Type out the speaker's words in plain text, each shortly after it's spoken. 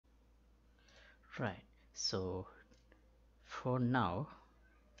Right, so for now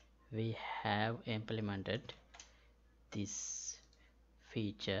we have implemented this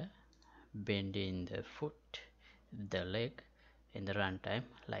feature, bending the foot, the leg in the runtime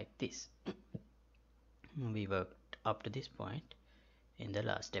like this. We worked up to this point in the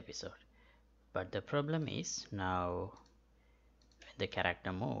last episode, but the problem is now when the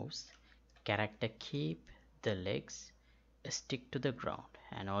character moves, character keep the legs stick to the ground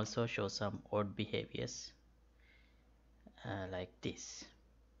and also show some odd behaviors like this.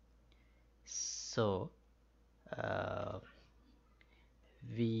 So uh,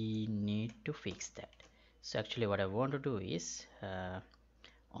 we need to fix that. So actually what I want to do is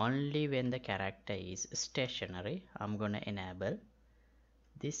only when the character is stationary I'm gonna enable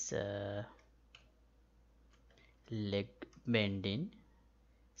this leg bending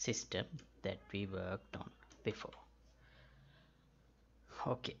system that we worked on before.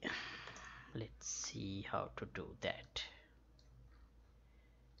 Okay, let's see how to do that.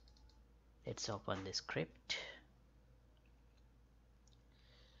 Let's open the script.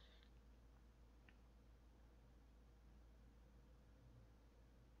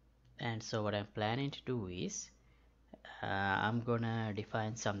 And so what I'm planning to do is I'm gonna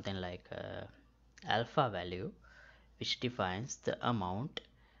define something like alpha value, which defines the amount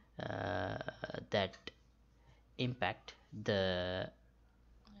that impact the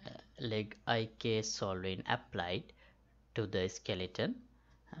leg IK solving applied to the skeleton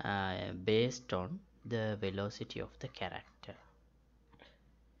based on the velocity of the character.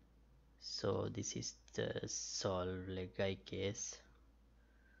 So this is the solve leg IK's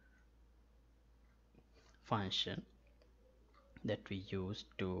function that we use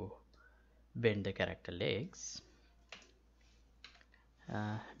to bend the character legs.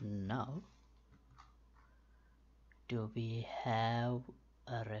 Now do we have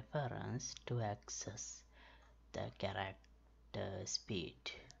a reference to access the character speed?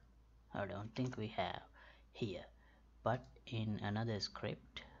 I don't think we have here, but in another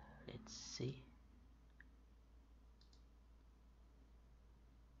script, let's see.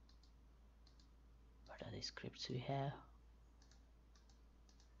 What are the scripts we have?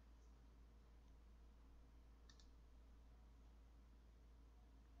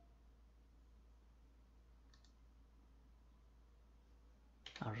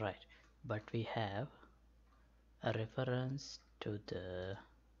 Alright, but we have a reference to the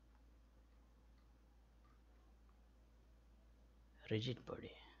rigid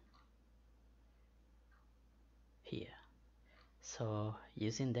body here. So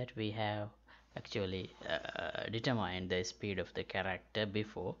using that we have actually determined the speed of the character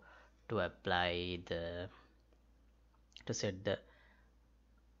before to apply the to set the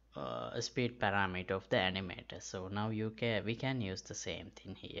speed parameter of the animator. So now we can use the same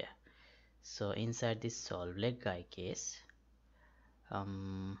thing here. So inside this solve leg guy case,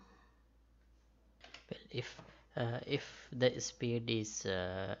 well, if the speed is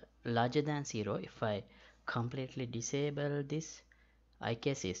larger than 0, if I completely disable this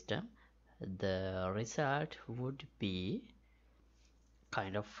IK system, the result would be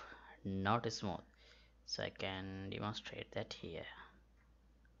kind of not smooth. So I can demonstrate that here.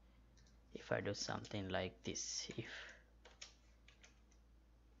 If I do something like this, if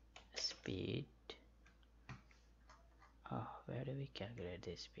speed, where do we calculate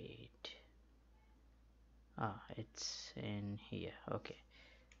the speed? It's in here. Okay,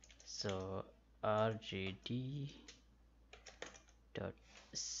 so rgd dot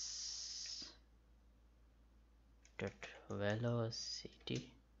dot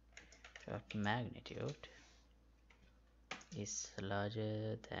velocity dot magnitude is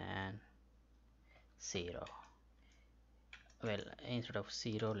larger than 0. Well, instead of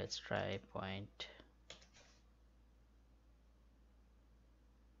 0, let's try point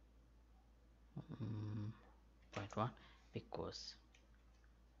 0.1, because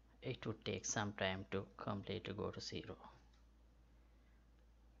it would take some time to completely go to 0.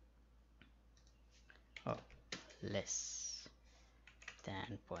 Less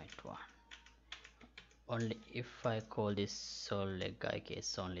than 0.1. Only if I call this solve leg guy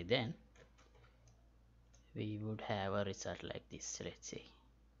case, only then we would have a result like this. Let's see.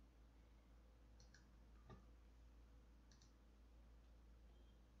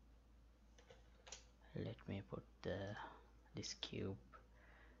 Let me put this cube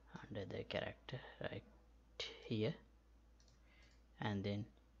under the character right here, and then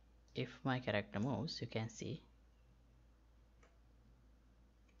if my character moves, you can see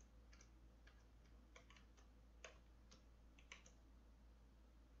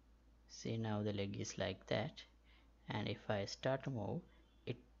now the leg is like that, and if I start to move,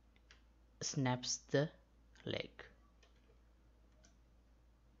 it snaps the leg.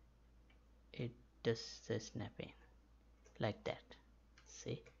 It does the snapping like that.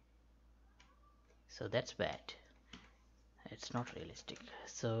 See? So that's bad. It's not realistic.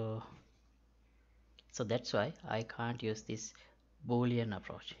 So that's why I can't use this Boolean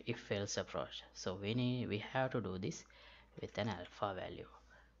approach, if else approach. So we have to do this with an alpha value.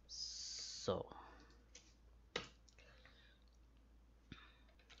 So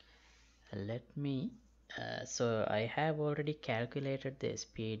let me so I have already calculated the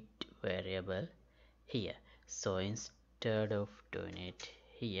speed variable here. So instead of doing it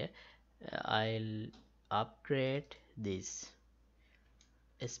here, I'll upgrade this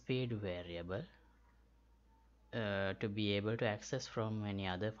speed variable to be able to access from any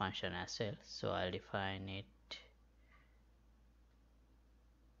other function as well. So I'll define it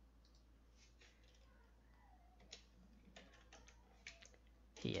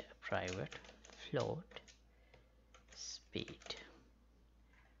here, private float speed.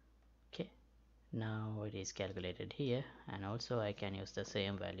 Okay, now it is calculated here, and also I can use the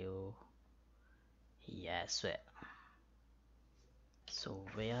same value here as well. So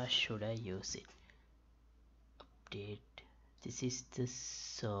where should I use it? Update. This is the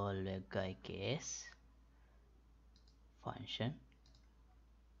solve guy case function,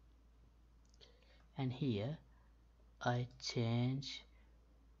 and here I change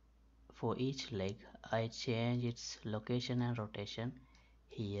for each leg. I change its location and rotation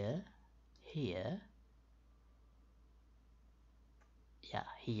here, here, yeah,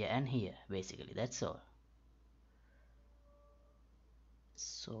 here and here, basically. That's all.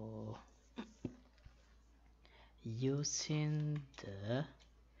 So using the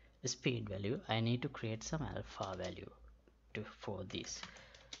speed value, I need to create some alpha value for this.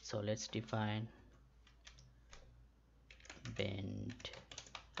 So let's define bend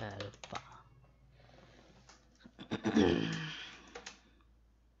alpha.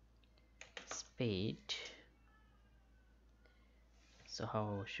 Speed. So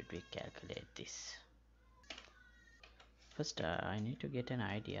how should we calculate this? First I need to get an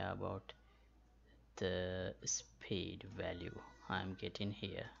idea about the speed value I'm getting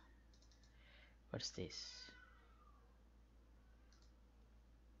here. What's this?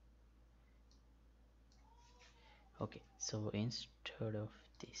 Okay, so instead of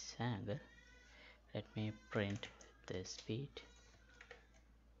this angle, let me print the speed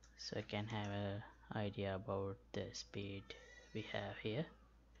so I can have an idea about the speed we have here.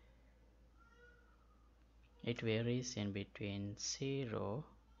 It varies in between 0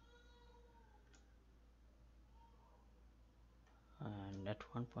 and at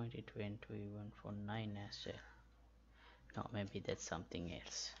one point it went to even for 9 as well. No, maybe that's something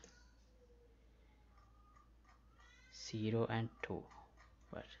else. 0 and 2,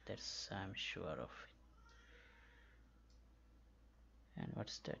 but that's I'm sure of it. And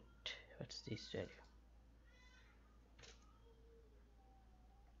what's that? What's this value?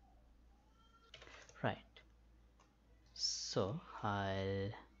 Right. So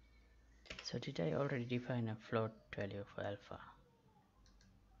did I already define a float value for alpha?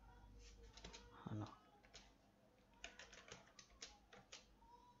 Oh no.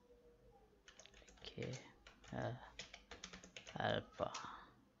 Okay. Alpha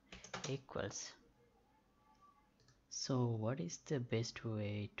equals. So what is the best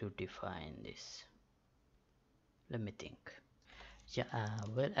way to define this? Let me think. Yeah,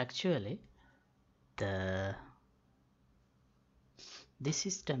 well actually this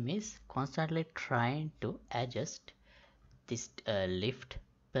system is constantly trying to adjust this lift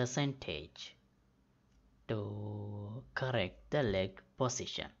percentage to correct the leg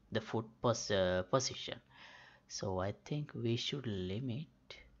position, the foot position. So I think we should limit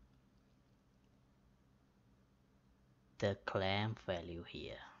the clamp value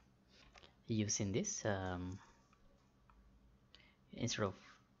here using this instead of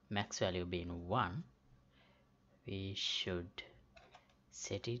max value being 1, we should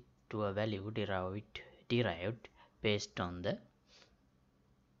set it to a value derived based on the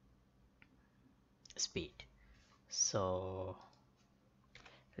speed. So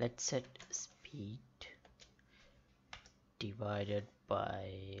let's set speed divided by,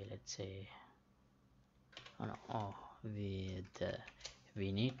 let's say,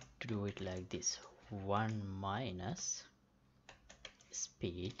 we need to do it like this: 1 minus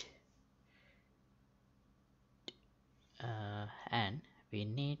speed, and we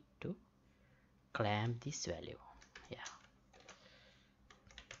need to clamp this value. Yeah,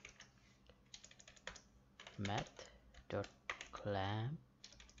 math dot clamp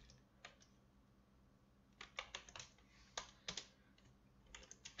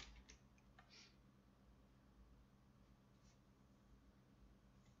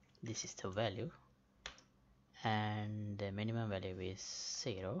this is the value, and the minimum value is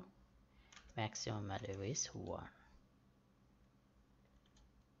 0, maximum value is 1.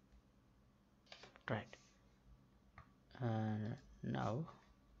 Right. Now,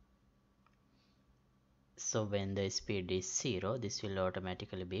 so when the speed is 0, this will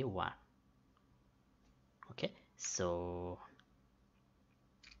automatically be 1. Okay, so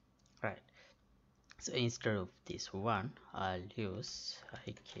right, so instead of this 1, I'll use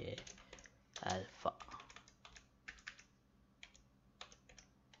ik alpha.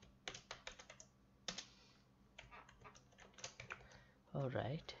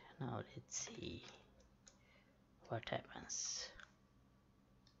 Alright, now let's see what happens.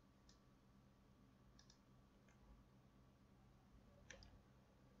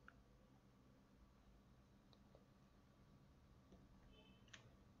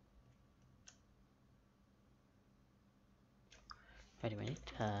 Wait a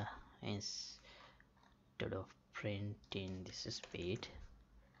minute, instead of printing this speed,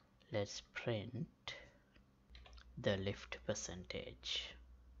 let's print the lift percentage.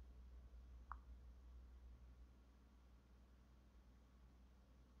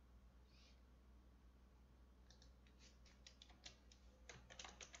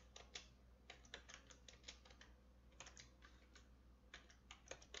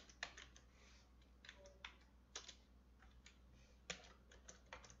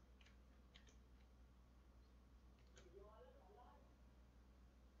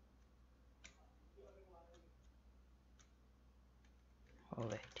 Oh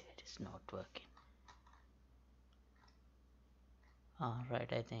wait, it is not working.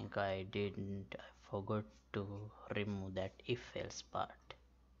 Alright, I think I forgot to remove that if else part.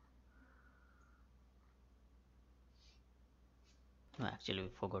 No, actually we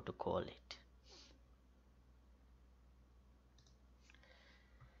forgot to call it.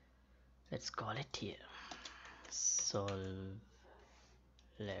 Let's call it here. Solve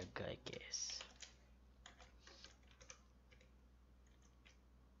leg, I guess.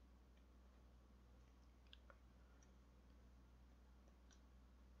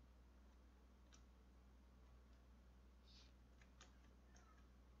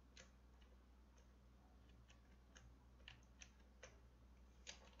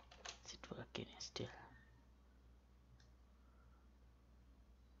 Is it working still?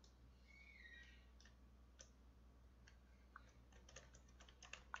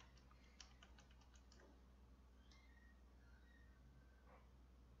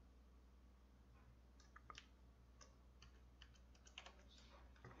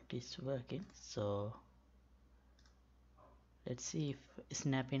 It is working, so let's see if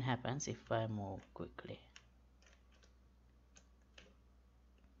snapping happens if I move quickly.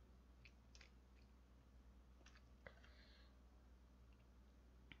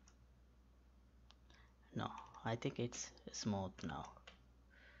 No, I think it's smooth now.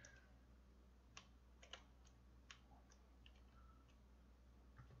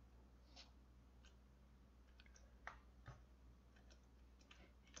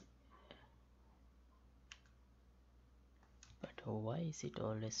 But why is it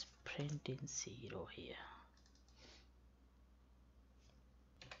always printing 0 here?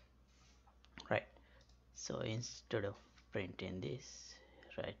 Right, so instead of printing this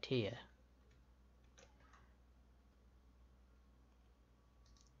right here,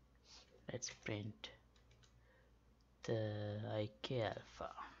 let's print the ik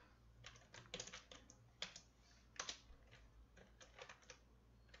alpha.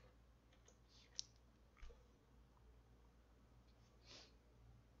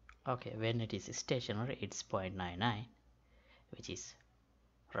 Okay, when it is stationary it's 0.99, which is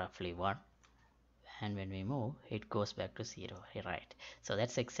roughly 1, and when we move it goes back to 0. Right, so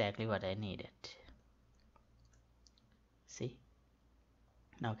that's exactly what I needed. See,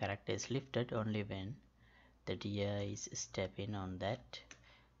 now character is lifted only when the deer is stepping on that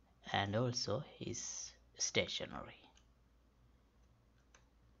and also is stationary,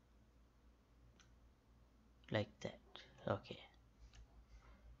 like that. Okay,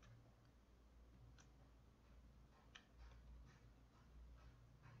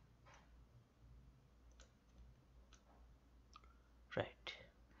 right,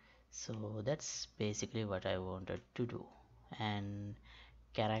 so that's basically what I wanted to do, and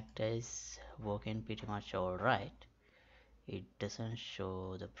character is working pretty much alright. It doesn't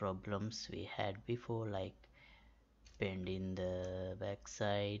show the problems we had before, like bending the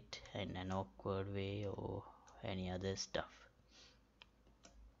backside in an awkward way or any other stuff.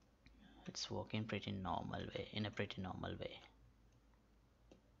 It's working pretty normal way, in a pretty normal way.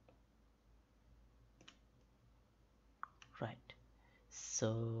 Right,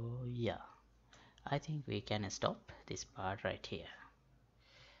 So yeah, I think we can stop this part right here.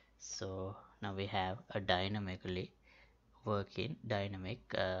 So now we have a dynamically working dynamic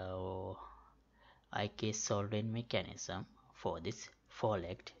IK solving mechanism for this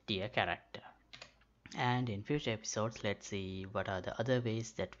four-legged deer character. And in future episodes, let's see what are the other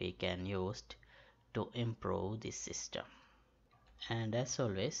ways that we can use to improve this system. And as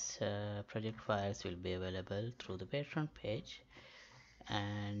always, project files will be available through the Patreon page.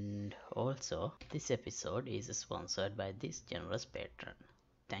 And also, this episode is sponsored by this generous patron.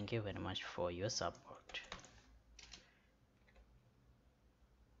 Thank you very much for your support.